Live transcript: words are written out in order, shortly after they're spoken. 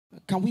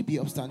Can we be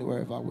upstanding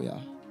wherever we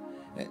are?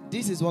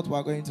 This is what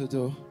we're going to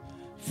do.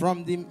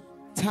 From the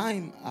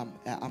time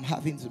I'm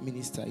having to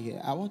minister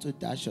here, I want to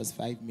dash us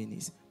 5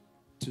 minutes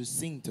to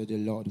sing to the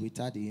Lord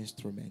without the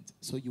instrument.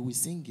 So you will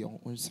sing your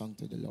own song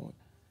to the Lord.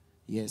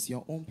 Yes,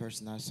 your own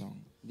personal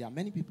song. There are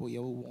many people here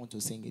who want to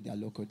sing in their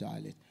local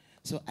dialect.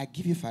 So I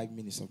give you 5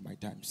 minutes of my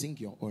time. Sing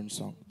your own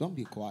song. Don't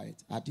be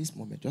quiet. At this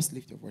moment, just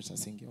lift your voice and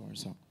sing your own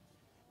song.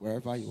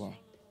 Wherever you are.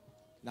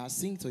 Now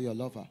sing to your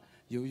lover.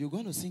 You're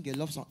going to sing a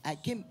love song.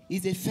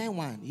 It's a fair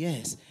one.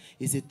 Yes.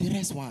 It's a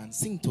dearest one.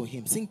 Sing to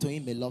him. Sing to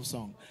him a love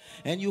song.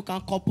 And you can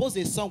compose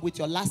a song with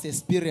your last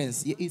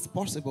experience. It's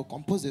possible.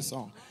 Compose a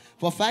song.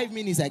 For 5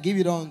 minutes, I give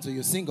it on to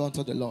you. Sing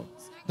unto the Lord.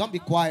 Don't be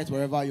quiet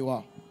wherever you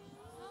are.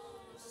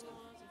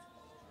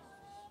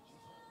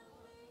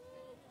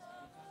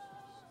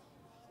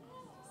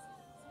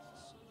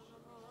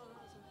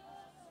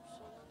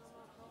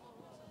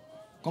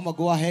 Come on,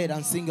 go ahead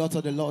and sing unto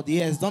the Lord.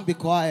 Yes, don't be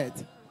quiet.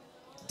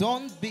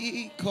 Don't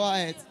be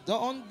quiet.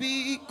 Don't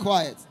be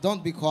quiet.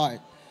 Don't be quiet.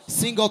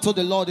 Sing unto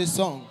the Lord a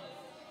song.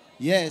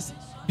 Yes,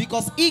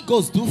 because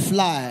eagles do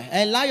fly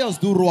and lions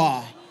do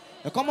roar.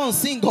 Come on,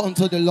 sing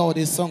unto the Lord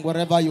a song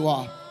wherever you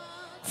are.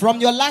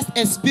 From your last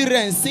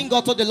experience, sing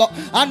unto the Lord.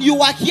 And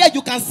you are here,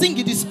 you can sing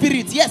in the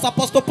spirit. Yes,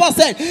 Apostle Paul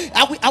said,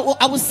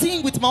 I will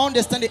sing with my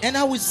understanding and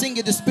I will sing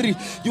in the spirit.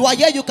 You are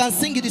here, you can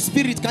sing in the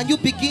spirit. Can you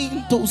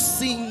begin to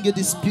sing in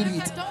the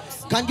spirit?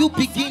 Can you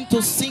begin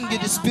to sing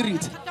in the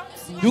spirit?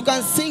 You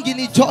can sing in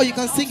Ijaw, you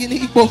can sing in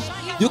Igbo,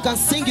 you can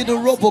sing in the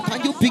Robo.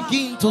 Can you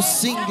begin to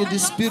sing in the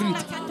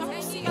spirit?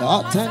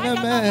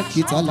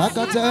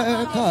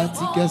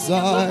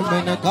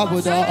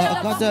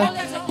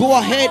 Go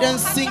ahead and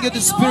sing in the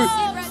spirit.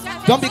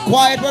 Don't be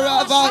quiet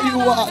wherever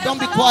you are. Don't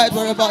be quiet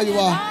wherever you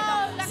are.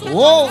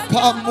 Oh,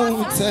 come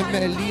on,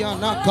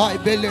 Temeliana, Kai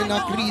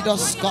Belena,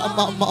 Kridas,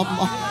 Kama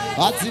Mama.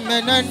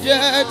 Atimenende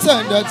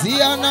tenda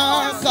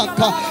tiana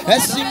kaka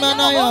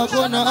esimana ya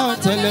gona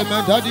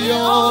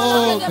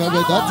telemedadio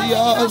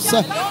kabedatias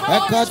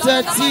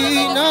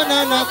ekateti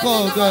na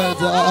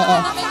kogeda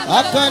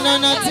akana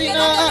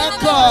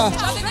natinaka.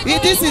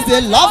 This is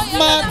a love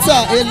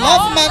matter, a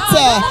love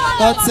matter.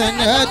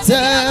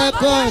 Atenete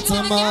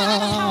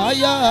kotama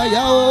ya.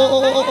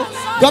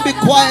 Don't be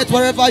quiet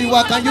wherever you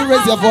are. Can you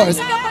raise your voice?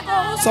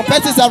 Some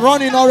persons are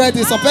running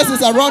already. Some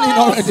persons are running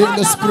already in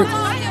the spirit.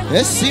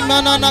 Yes, sing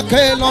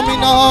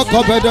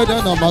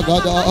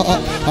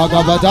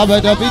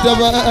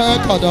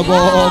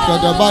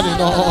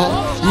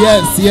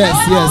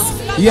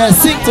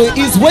to him.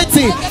 He's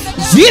waiting.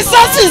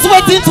 Jesus is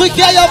waiting to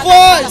hear your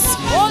voice.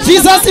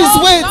 Jesus is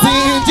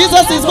waiting.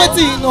 Jesus is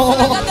waiting.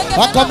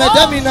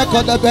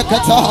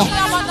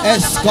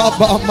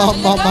 Escaba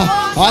mama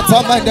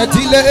atamene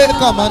dile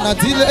kama na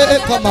dile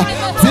kama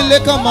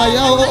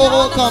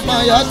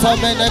ya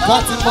tamene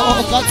katimo.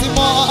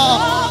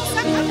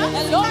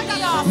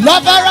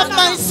 Lover of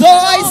my soul,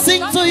 I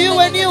sing to you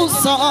a new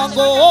song.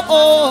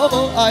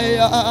 Oh,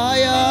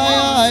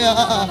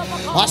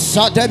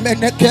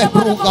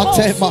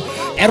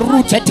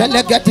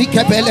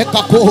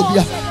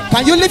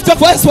 can you lift your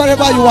voice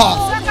wherever you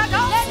are?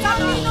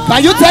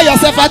 Can you tell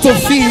yourself how to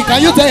feel?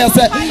 Can you tell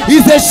yourself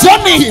it's a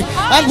journey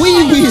and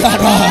we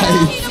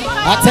arrive?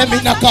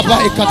 Atemina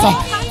kabaikata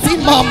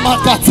timama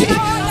kate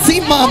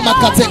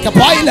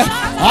kabaila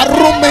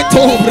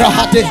arumeto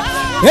brahade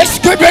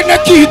eskebene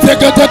kite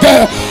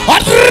gede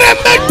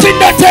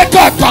arrementina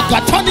teka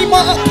kakatani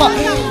maka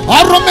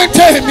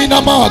arumente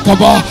minama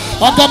kaba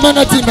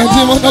akamana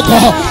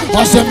timendimonaka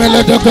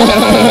asemele dege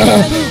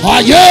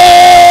aye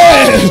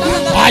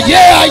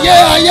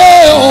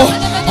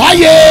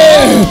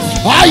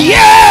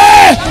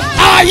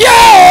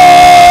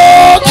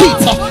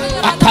kita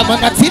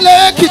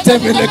akamanatile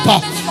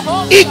kitemeleka.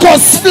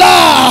 Eagles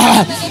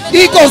fly,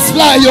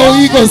 yo,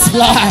 eagles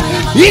fly.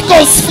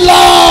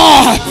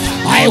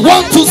 I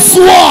want to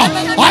soar.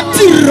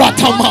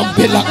 Atirata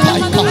mambela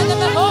kaika.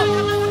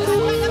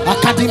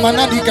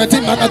 Akadimana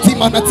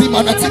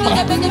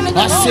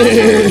ase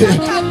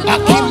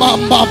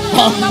akimama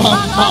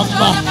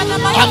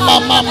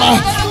mama.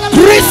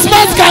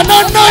 Christmas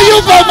cannot know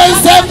you by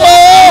myself.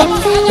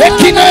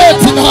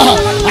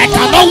 I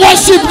cannot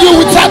worship you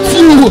without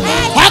you.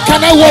 How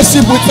can I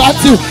worship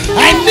without you?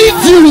 I need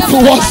you to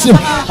worship.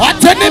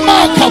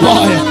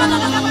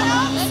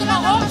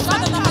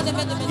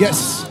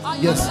 Yes.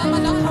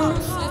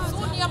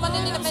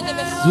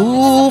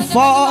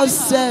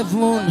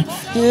 247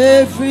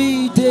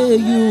 every day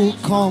you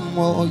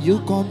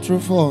come through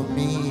for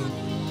me.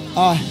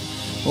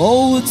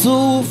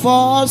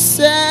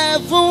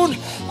 247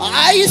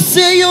 I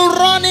see you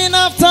running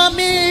after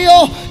me.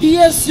 Oh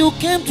yes, you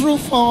came through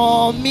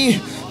for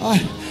me. I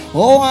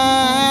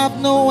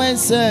have no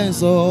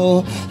essence.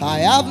 Oh, I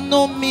have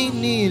no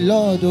meaning,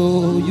 Lord.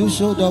 Oh, you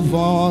showed up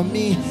for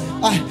me.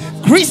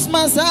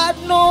 Christmas had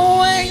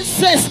no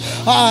essence.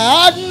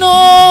 I had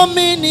no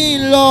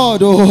meaning,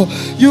 Lord. Oh,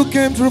 you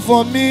came through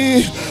for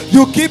me.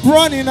 You keep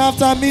running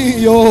after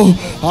me, yo.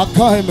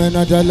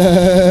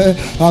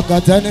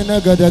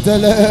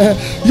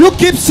 You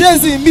keep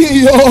chasing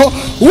me, yo.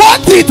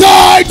 What did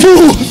I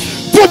do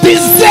to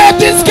deserve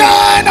this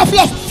kind of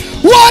love?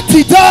 What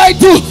did I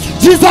do?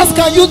 Jesus,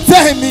 can you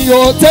tell me,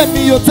 yo? Tell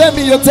me, yo. Tell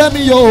me, yo. Tell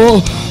me,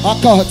 yo.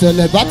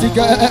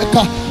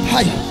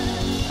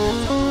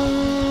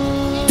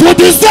 To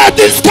deserve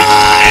this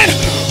kind,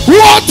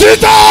 what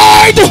did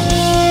I do?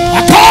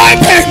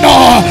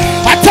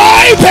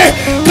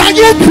 Can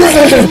you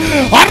pray?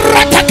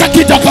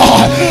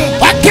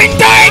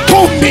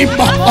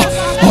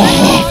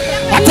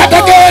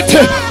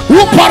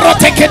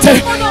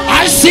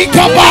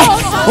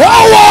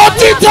 What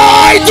did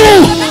I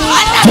do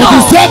to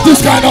deserve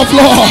this kind of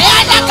love?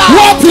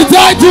 What did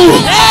I do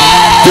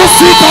to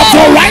seek up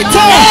the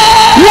writer?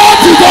 What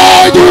did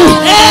I do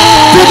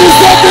to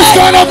deserve this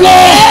kind of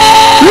love?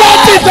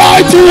 What did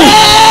I do?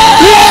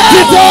 What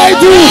did I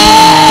do?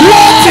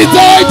 What did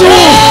I do?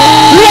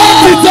 What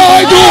did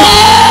I do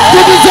to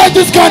deserve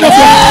this kind of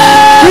love?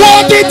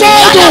 What did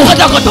I do?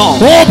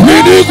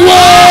 Open it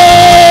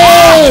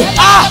way.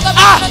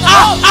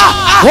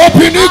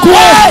 Open it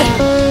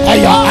way.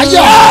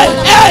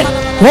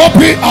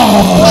 Open.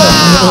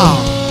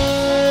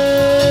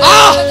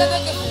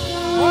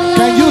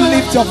 Can you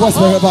lift your voice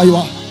wherever you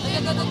are?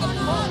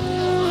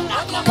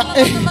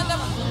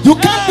 You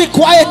can't be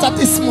quiet at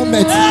this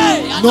moment.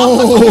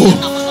 No,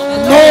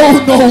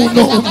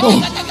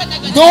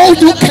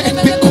 you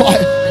can't be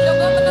quiet.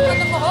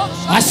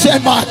 I say,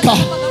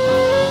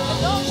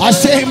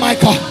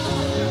 Micah.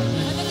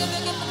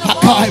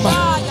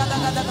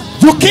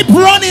 You keep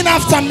running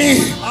after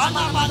me.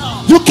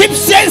 You keep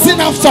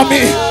chasing after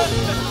me.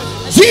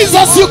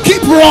 Jesus, you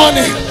keep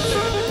running.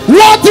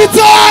 What did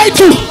I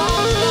do?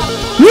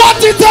 What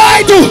did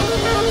I do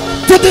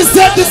to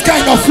deserve this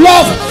kind of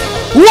love?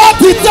 What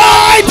did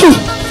I do?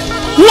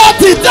 What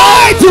did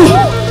I do?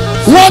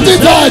 What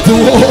did I do?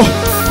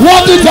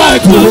 What did I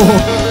do?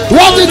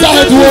 What did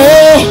I do?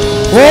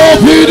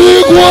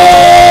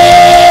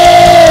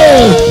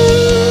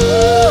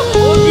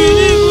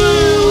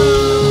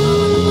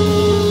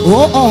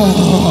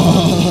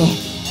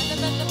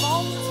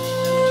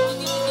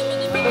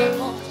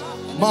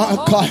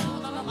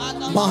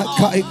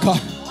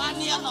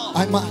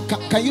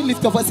 Can you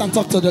lift your voice and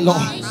talk to the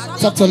Lord?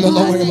 Talk to the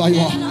Lord wherever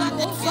you are.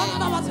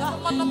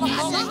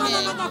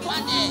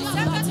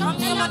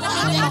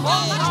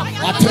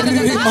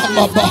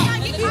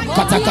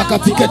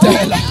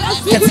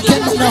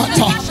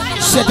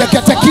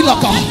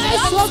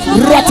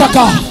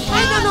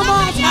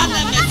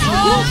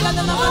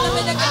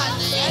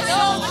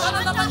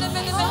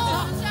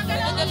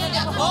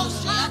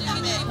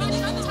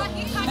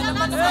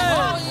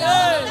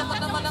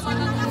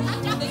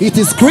 It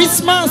is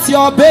Christmas,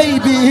 your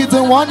baby,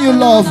 the one you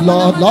love,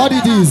 Lord. Lord,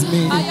 it is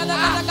me.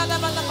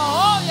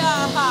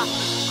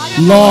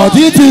 Lord,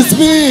 it is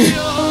me,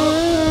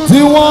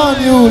 the one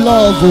you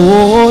love.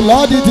 Oh,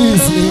 Lord, it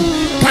is me.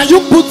 Can you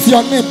put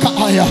your name?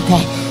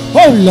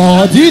 Oh,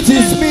 Lord, it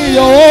is me.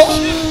 Oh,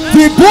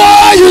 the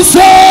boy you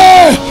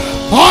say,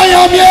 I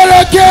am here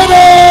again. Oh,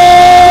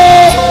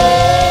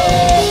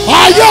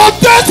 I am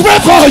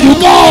desperate for you,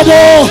 God.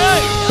 Oh,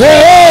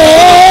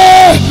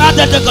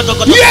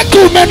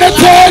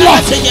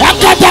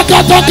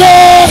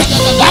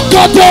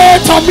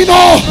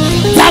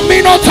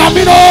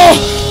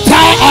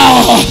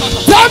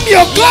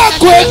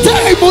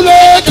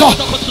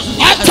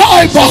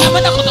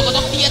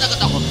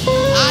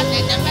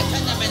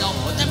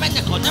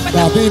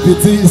 baby,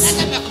 this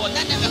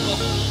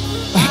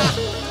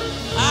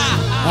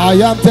I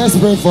am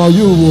desperate for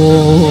you.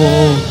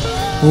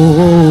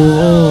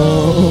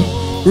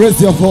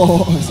 Raise your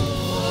voice.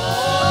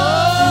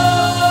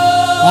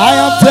 I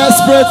am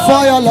desperate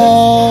for your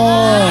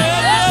love.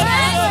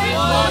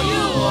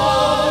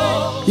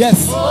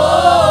 Yes.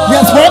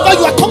 Yes, wherever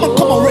you are, come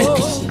on, raise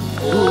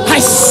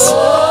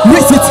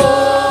it.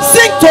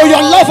 Sing to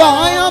your lover.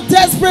 I am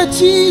desperate,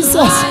 Jesus.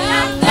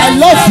 I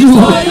love you.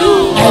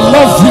 I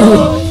love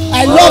you.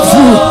 I love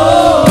you.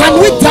 Can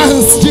we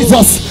dance,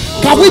 Jesus?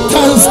 Can we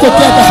dance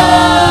together?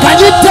 Can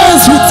you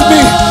dance with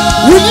me?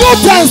 Will you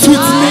dance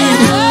with me?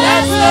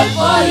 Desperate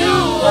for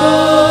you.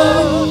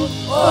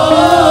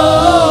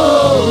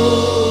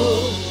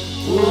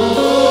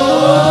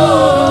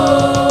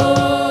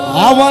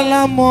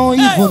 Awalamo,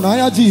 even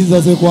I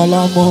Jesus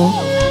equalamo.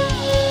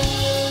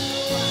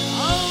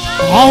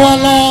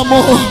 Awalamo,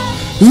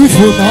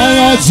 even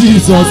I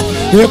Jesus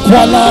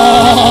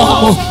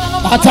equalamo.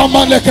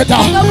 Atamaneketa. I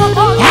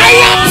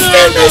am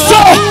finished.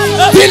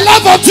 The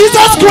love of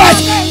Jesus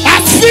Christ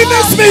has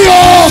finished me.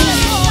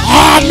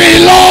 I'm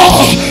in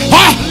love.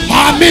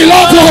 I'm in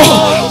love.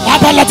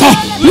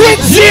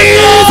 With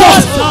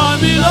Jesus.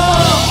 I'm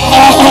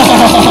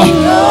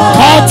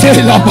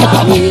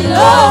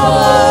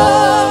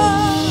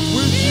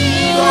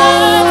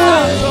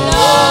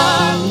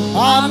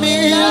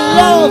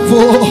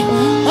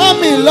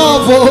in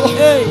love.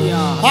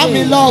 I'm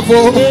in love.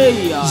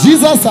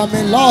 Jesus, I'm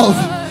in love.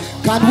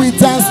 Can we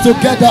dance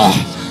together?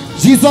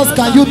 Jesus,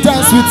 can you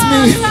dance with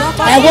me?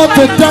 I want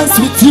to dance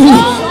with you.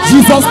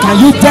 Jesus, can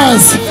you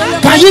dance?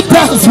 Can you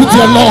dance with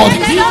your Lord?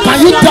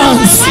 Can you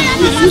dance?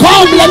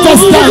 Come, let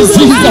us dance,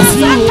 Jesus.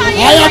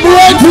 I am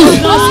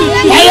ready.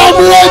 I am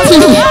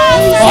ready.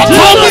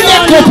 Come in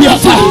and copy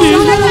us. I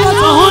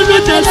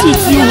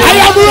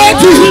am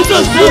ready.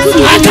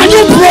 Can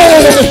you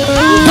pray?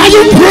 Can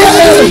you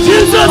pray?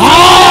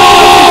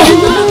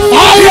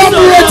 I am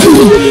ready.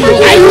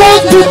 I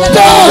want to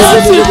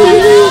dance.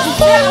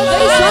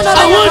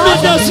 I want to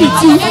dance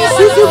with you.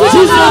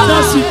 Jesus,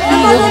 dance with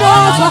me.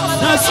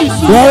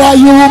 Where are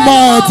you,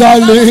 my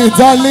darling,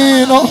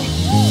 darling? Oh,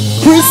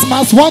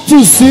 Christmas, want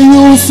to see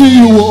you, see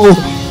you. Oh,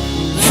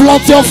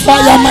 flood your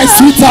fire, my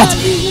sweetheart.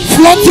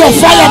 Flood your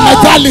fire, my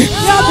darling.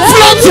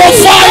 Flood your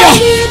fire.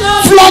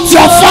 Flood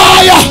your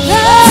fire.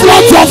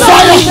 Flood your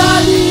fire.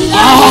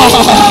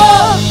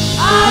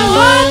 I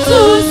want to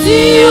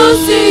see you,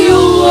 see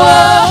you.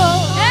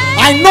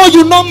 I know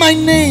you know my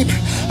name.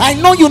 I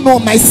know you know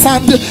my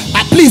son.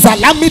 Please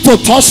allow me to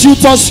touch you,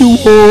 touch you.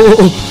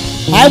 Oh,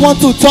 I want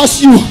to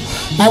touch you.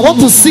 I want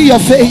to see your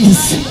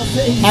face.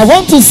 I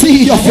want to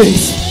see your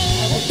face,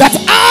 that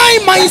I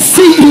might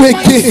see you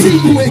again.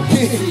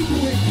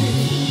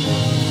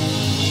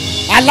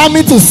 Allow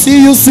me to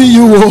see you, see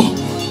you. Oh,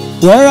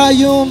 where are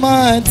you,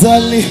 my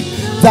darling,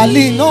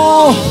 darling?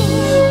 Oh,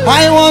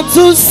 I want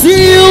to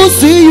see you,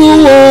 see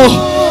you. Oh,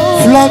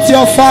 flaunt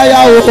your fire.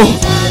 Oh,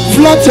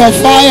 flaunt your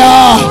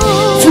fire.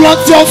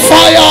 Flood your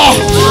fire,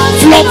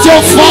 flood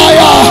your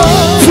fire,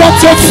 flood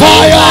your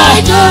fire,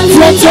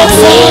 flood your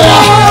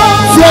fire,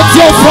 flood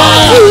your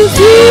fire,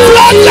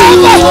 flood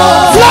lava,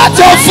 flood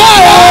your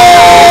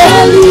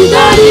fire.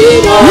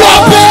 Your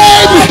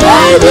baby,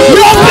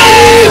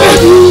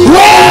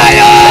 where are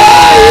you?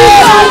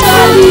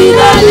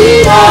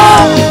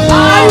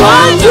 I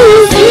want to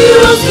see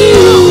you, see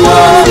you.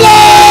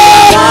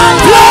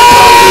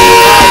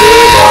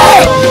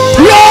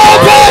 Your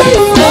baby.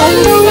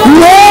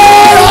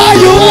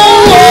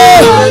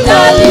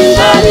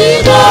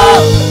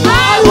 I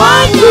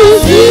want to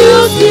see you,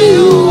 see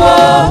you.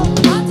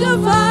 The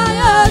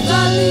fire,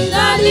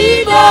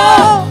 darling,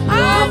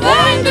 I'm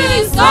baby,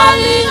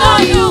 calling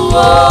on you.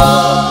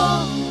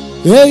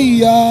 Hey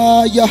ya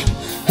ya,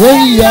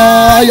 hey ya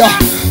ya,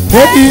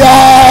 hey ya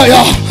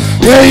ya,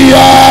 hey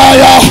ya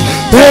ya,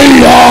 hey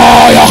ya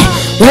ya,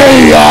 hey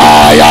ya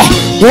ya,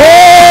 hey ya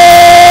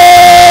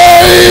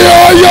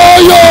ya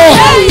ya.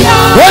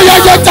 Hey ya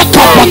ya,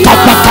 kapa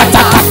kapa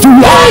kata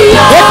katula,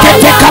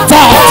 ekete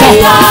kata.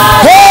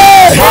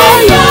 Hey,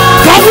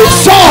 can we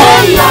show?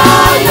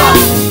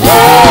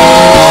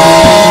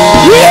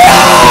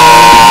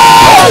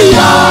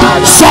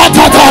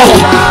 Shakata,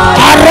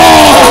 aro,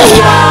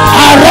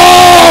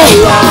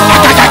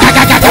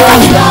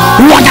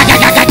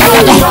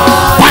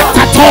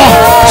 pakato,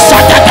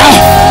 shakata,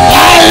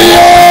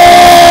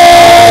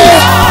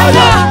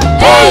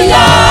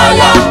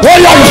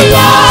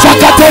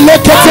 shakata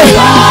lekete,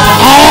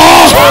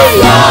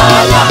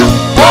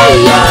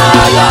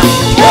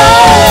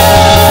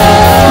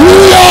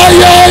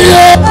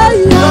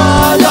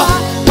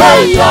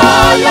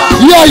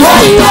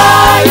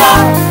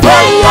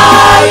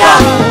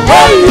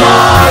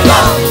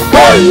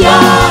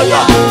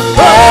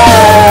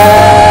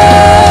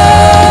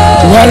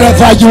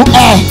 wherever you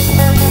are,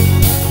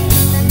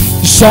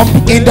 jump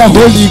in the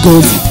Holy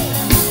Ghost.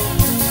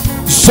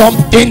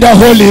 Jump in the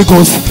Holy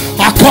Ghost.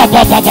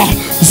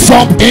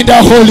 Jump in the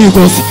Holy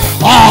Ghost.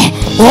 Oh,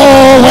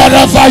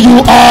 wherever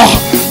you are,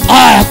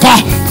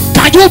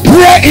 can you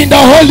pray in the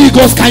Holy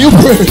Ghost? Can you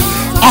pray?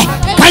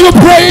 Can you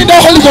pray in the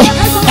Holy Ghost?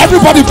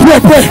 Everybody pray,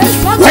 pray.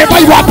 Wherever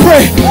you are,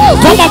 pray.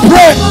 Come on,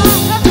 pray.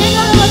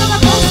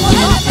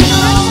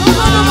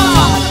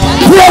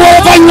 Pray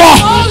wherever you are.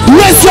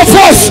 Raise your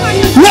voice.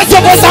 Raise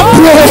your voice and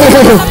pray.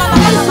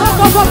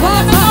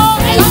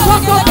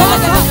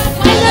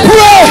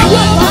 Pray.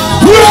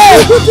 Pray.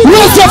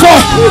 Raise your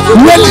voice.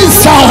 Release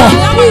sound.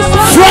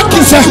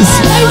 Frankincense.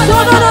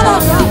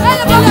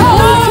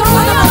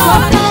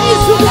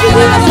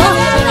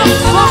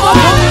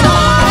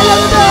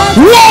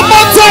 One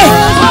more time.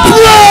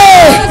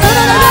 Pray.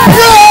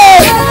 Pray.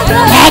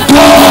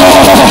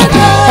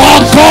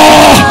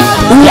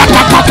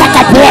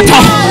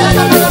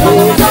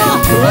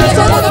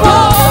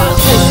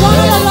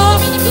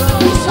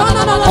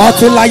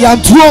 Until I am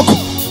drunk,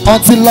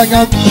 until I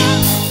am drunk,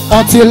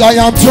 until I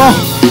am drunk,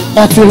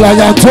 until I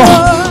am drunk,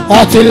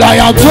 until I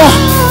am drunk,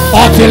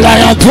 until I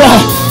am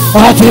drunk,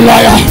 until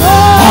I am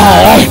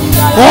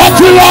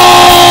until I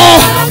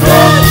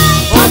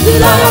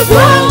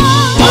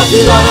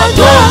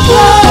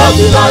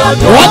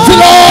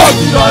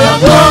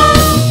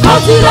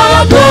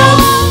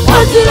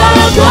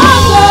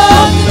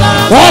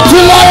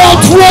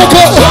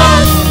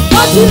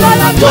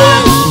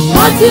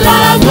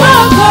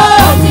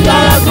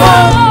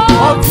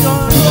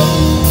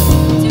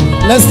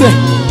Listen,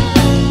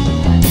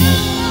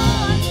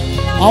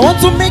 I want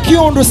to make you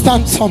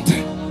understand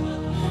something.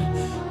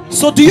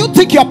 So do you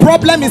think your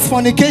problem is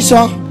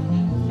fornication?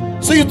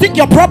 So you think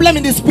your problem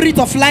in the spirit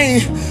of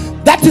lying?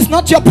 That is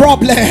not your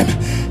problem.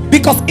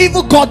 Because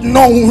even God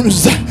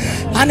knows.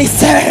 And he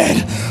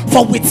said,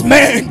 for with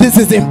men this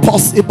is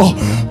impossible,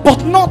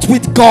 but not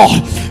with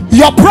God.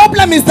 Your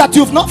problem is that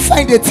you've not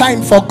found a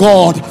time for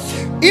God.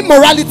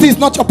 Immorality is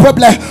not your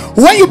problem.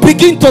 When you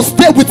begin to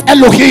stay with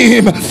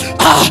Elohim,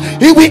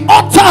 he will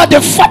utter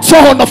the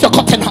fashion of your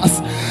countenance.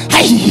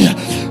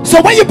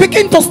 So when you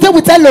begin to stay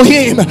with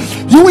Elohim,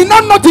 you will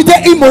not know the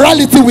day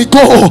immorality will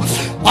go.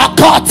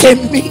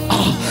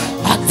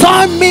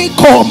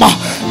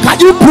 Can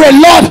you pray,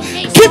 Lord,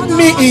 keep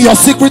me in your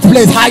secret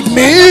place? Hide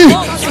me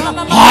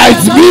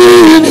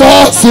in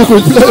your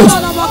secret place.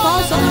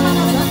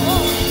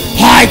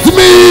 Hide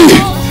me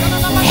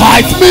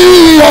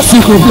in your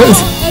secret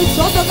place.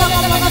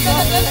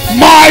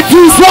 My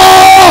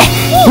desire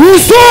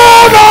is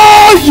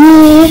honor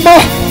you.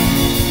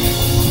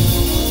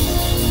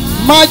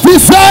 My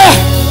desire,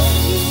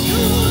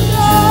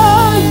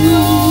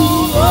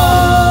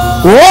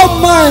 oh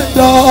my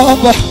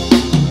love,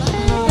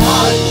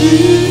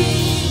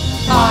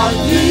 I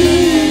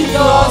need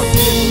your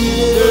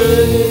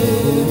spirit.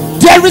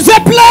 There is a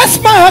place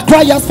my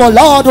cries for,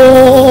 Lord.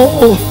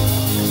 Oh,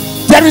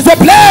 there is a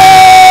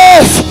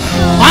place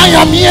I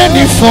am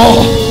yearning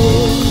for.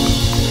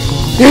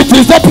 It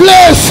is the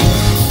place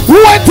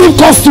where deep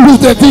goes through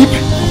the deep.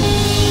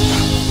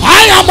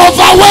 I am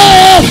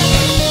overwhelmed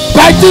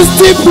by this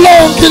deep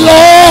longing,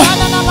 Lord.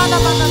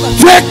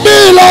 Take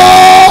me,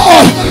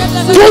 Lord,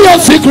 to your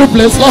secret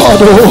place, Lord.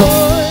 Oh,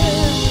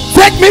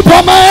 take me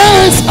by my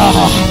hands.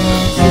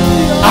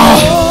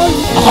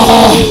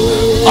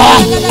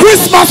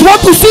 Christmas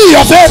want to see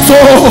your face.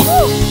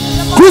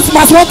 Oh,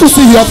 Christmas want to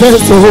see your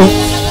face. Oh,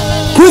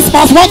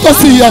 Christmas want to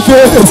see your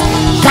face.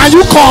 Can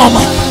you come?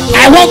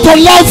 I want to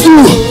love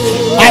you.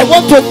 I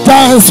want to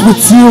dance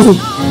with you.